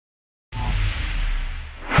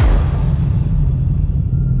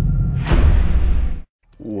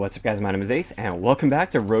What's up, guys? My name is Ace, and welcome back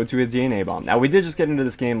to Road to a DNA Bomb. Now, we did just get into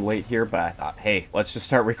this game late here, but I thought, hey, let's just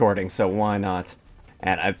start recording, so why not?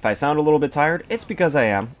 And if I sound a little bit tired, it's because I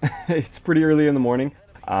am. It's pretty early in the morning.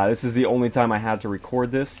 This is the only time I had to record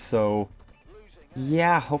this, so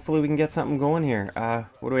yeah, hopefully we can get something going here.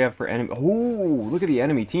 What do we have for enemy? Ooh, look at the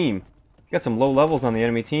enemy team. Got some low levels on the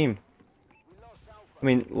enemy team. I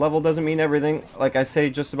mean, level doesn't mean everything, like I say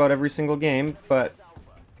just about every single game, but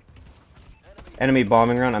enemy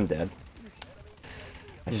bombing run, I'm dead.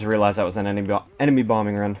 I just realized that was an enemy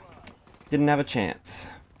bombing run. Didn't have a chance.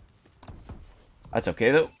 That's okay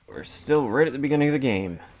though, we're still right at the beginning of the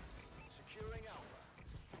game.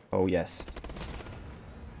 Oh yes.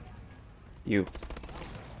 You.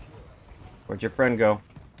 Where'd your friend go?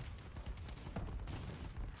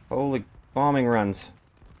 Holy bombing runs.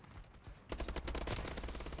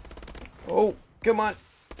 Oh, come on.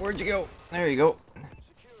 Where'd you go? There you go.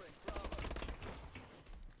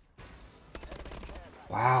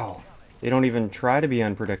 Wow. They don't even try to be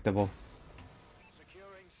unpredictable.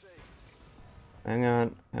 Hang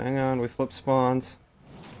on, we flip spawns.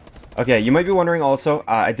 Okay, you might be wondering also,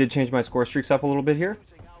 I did change my score streaks up a little bit here.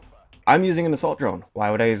 I'm using an assault drone.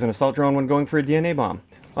 Why would I use an assault drone when going for a DNA bomb?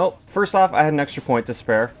 Well, first off, I had an extra point to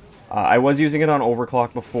spare. I was using it on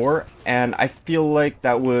overclock before, and I feel like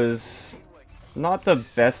that was not the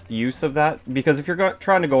best use of that, because if you're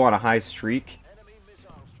trying to go on a high streak,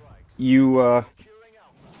 you, what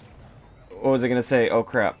was I gonna say? Oh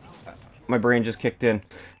crap. My brain just kicked in.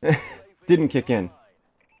 Didn't kick in.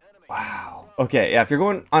 Wow. Okay, yeah, if you're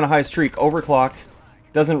going on a high streak, overclock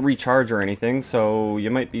doesn't recharge or anything, so you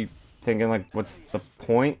might be thinking, like, what's the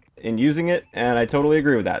point in using it? And I totally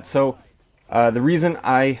agree with that. So, the reason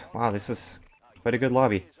wow, this is quite a good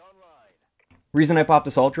lobby. Reason I popped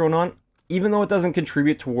Assault Drone on, even though it doesn't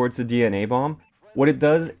contribute towards the DNA bomb, what it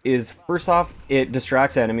does is, first off, it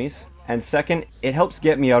distracts enemies, and second, it helps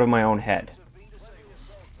get me out of my own head.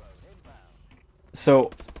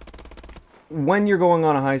 So, when you're going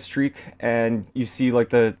on a high streak and you see like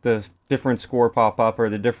the different score pop up, or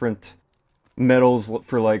the different medals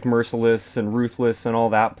for like Merciless and Ruthless and all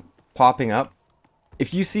that popping up,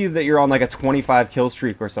 if you see that you're on like a 25 kill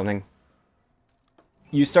streak or something,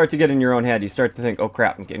 you start to get in your own head. You start to think, oh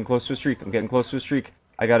crap, I'm getting close to a streak, I'm getting close to a streak,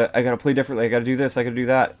 I gotta play differently, I gotta do this, I gotta do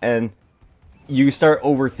that, and you start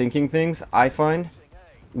overthinking things. I find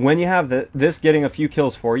when you have this getting a few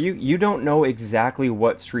kills for you, you don't know exactly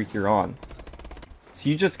what streak you're on. So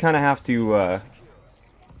you just kind of have to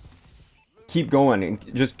keep going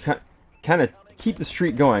and just kind of keep the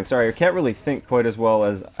streak going. Sorry, I can't really think quite as well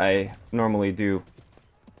as I normally do.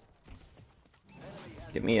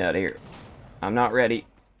 Get me out of here. I'm not ready.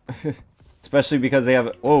 Especially because they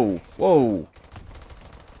have... Whoa, whoa.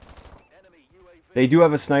 They do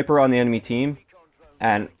have a sniper on the enemy team,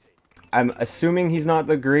 and I'm assuming he's not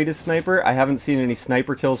the greatest sniper. I haven't seen any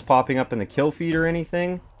sniper kills popping up in the kill feed or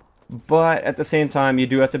anything. But at the same time, you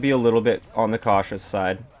do have to be a little bit on the cautious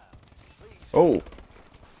side. Oh.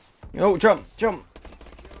 No, jump, jump.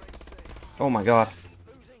 Oh my god.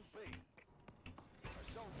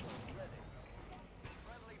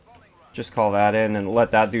 Just call that in and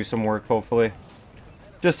let that do some work, hopefully.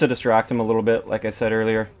 Just to distract him a little bit, like I said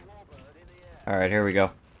earlier. Alright, here we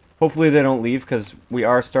go. Hopefully they don't leave, because we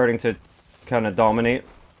are starting to kind of dominate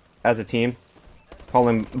as a team.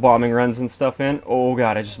 Calling bombing runs and stuff in. Oh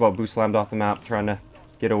god, I just about boost slammed off the map trying to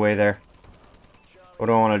get away there. What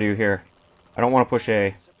do I want to do here? I don't want to push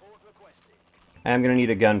A. I am going to need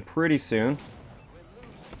a gun pretty soon.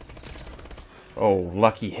 Oh,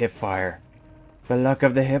 lucky hip fire. The luck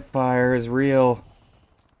of the hip fire is real.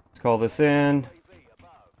 Let's call this in.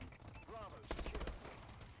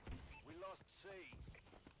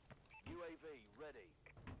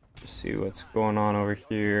 Just see what's going on over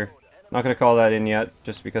here. Not going to call that in yet,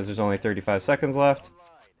 just because there's only 35 seconds left.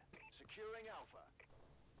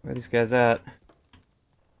 Where are these guys at?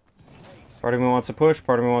 Part of me wants to push,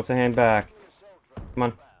 part of me wants to hang back. Come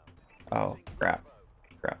on. Oh, crap.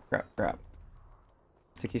 Crap, crap, crap.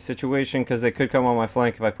 Sticky situation, because they could come on my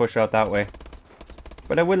flank if I push out that way.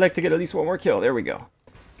 But I would like to get at least one more kill. There we go.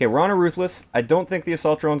 Okay, we're on a Ruthless. I don't think the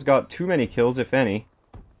Assault Drone's got too many kills, if any.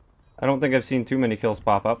 I don't think I've seen too many kills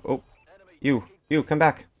pop up. Oh, you, come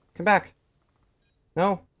back. Come back.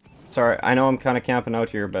 No? Sorry, I know I'm kind of camping out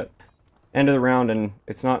here, but end of the round, and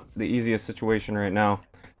it's not the easiest situation right now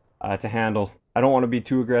to handle. I don't want to be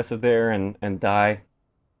too aggressive there and die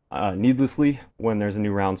needlessly when there's a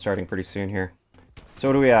new round starting pretty soon here. So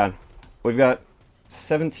what do we add? We've got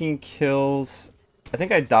 17 kills. I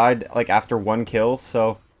think I died like after 1 kill,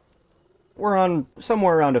 so we're on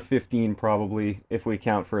somewhere around a 15 probably, if we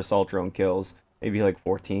count for assault drone kills. maybe like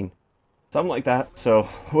 14. Something like that. So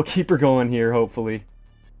we'll keep her going here, hopefully.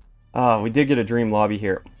 We did get a dream lobby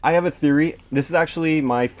here. I have a theory. This is actually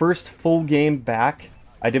my first full game back.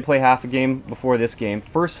 I did play half a game before this game.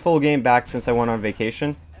 First full game back since I went on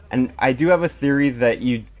vacation. And I do have a theory that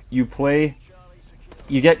you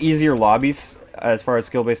get easier lobbies as far as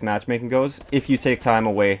skill-based matchmaking goes if you take time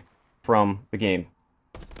away from the game.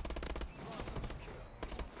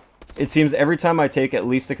 It seems every time I take at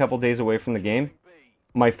least a couple days away from the game,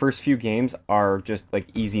 my first few games are just like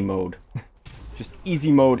easy mode. Just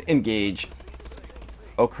easy mode, engage.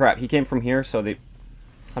 Oh crap, he came from here, so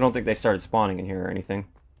I don't think they started spawning in here or anything.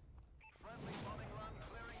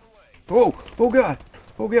 Oh! Oh god!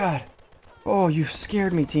 Oh god! Oh, you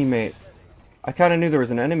scared me, teammate. I kind of knew there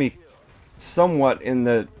was an enemy somewhat in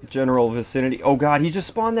the general vicinity. Oh god, he just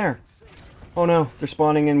spawned there! Oh no, they're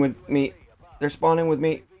spawning in with me. They're spawning with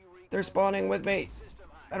me. They're spawning with me.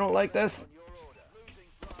 I don't like this.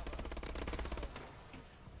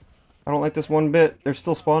 I don't like this one bit. They're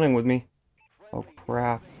still spawning with me. Oh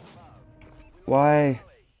crap. Why?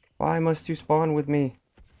 Why must you spawn with me?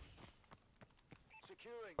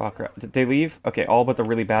 Oh crap. Did they leave? Okay, all but the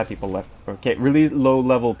really bad people left. Okay, really low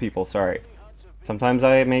level people, sorry. Sometimes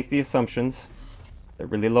I make the assumptions that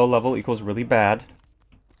really low level equals really bad.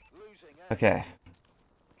 Okay.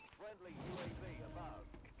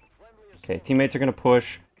 Okay, teammates are gonna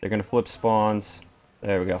push. They're gonna flip spawns.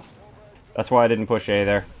 There we go. That's why I didn't push A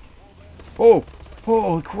there. Oh!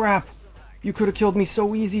 Holy crap! You could have killed me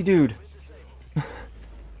so easy, dude!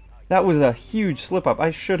 That was a huge slip up.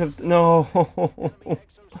 I should have... No!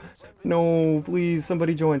 No, please,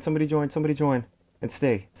 somebody join, somebody join, somebody join. And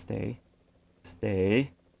stay, stay,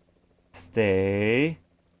 stay, stay,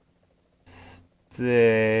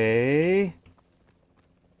 stay.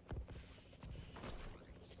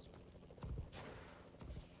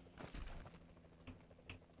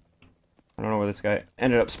 I don't know where this guy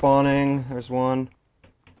ended up spawning. There's one.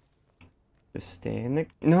 Just stay in the...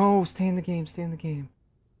 No, stay in the game, stay in the game.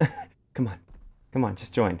 Come on. Come on,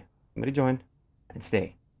 just join. Somebody join and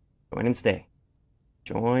stay. Join and stay.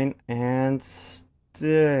 Join and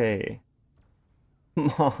stay.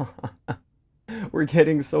 Come on. We're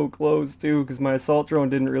getting so close, too, because my assault drone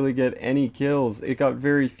didn't really get any kills. It got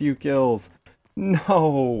very few kills.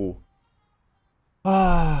 No.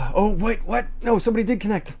 Oh, wait, what? No, somebody did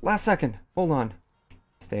connect. Last second. Hold on.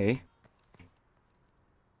 Stay.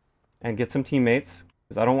 And get some teammates,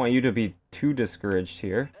 because I don't want you to be too discouraged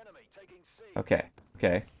here. Okay,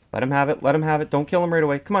 okay. Let him have it, let him have it. Don't kill him right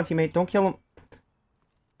away. Come on, teammate, don't kill him.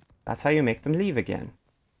 That's how you make them leave again.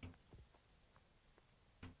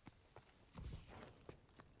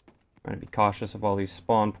 Trying to be cautious of all these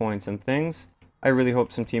spawn points and things. I really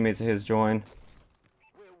hope some teammates of his join.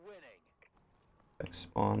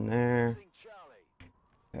 Spawn there.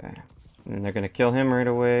 Okay. And then they're gonna kill him right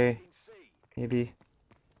away. Maybe.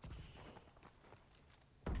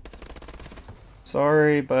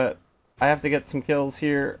 Sorry, but I have to get some kills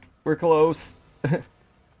here. We're close.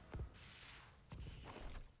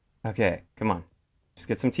 Okay, come on. Just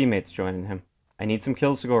get some teammates joining him. I need some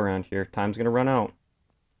kills to go around here. Time's gonna run out.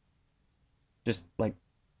 Just, like,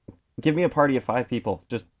 give me a party of 5 people.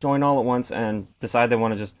 Just join all at once and decide they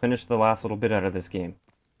want to just finish the last little bit out of this game.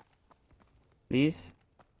 Please?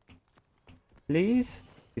 Please?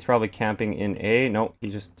 He's probably camping in A. Nope,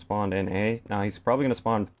 he just spawned in A. Now he's probably going to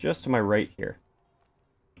spawn just to my right here.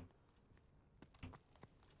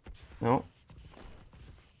 No.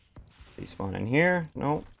 Did he spawn in here?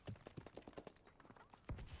 No.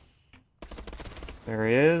 There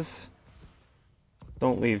he is.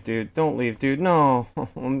 Don't leave, dude. Don't leave, dude. No.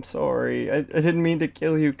 I'm sorry. I didn't mean to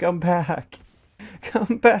kill you. Come back.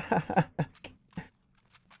 Come back.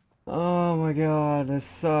 Oh my god, this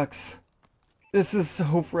sucks. This is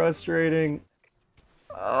so frustrating.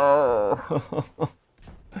 Oh.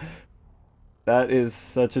 That is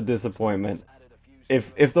such a disappointment.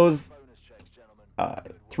 If those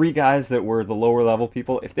 3 guys that were the lower level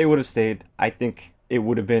people, if they would have stayed, I think it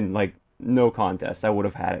would have been like no contest. I would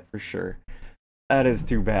have had it for sure. That is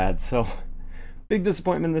too bad. So, big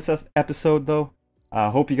disappointment in this episode, though.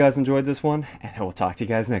 Hope you guys enjoyed this one, and I will talk to you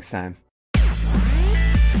guys next time.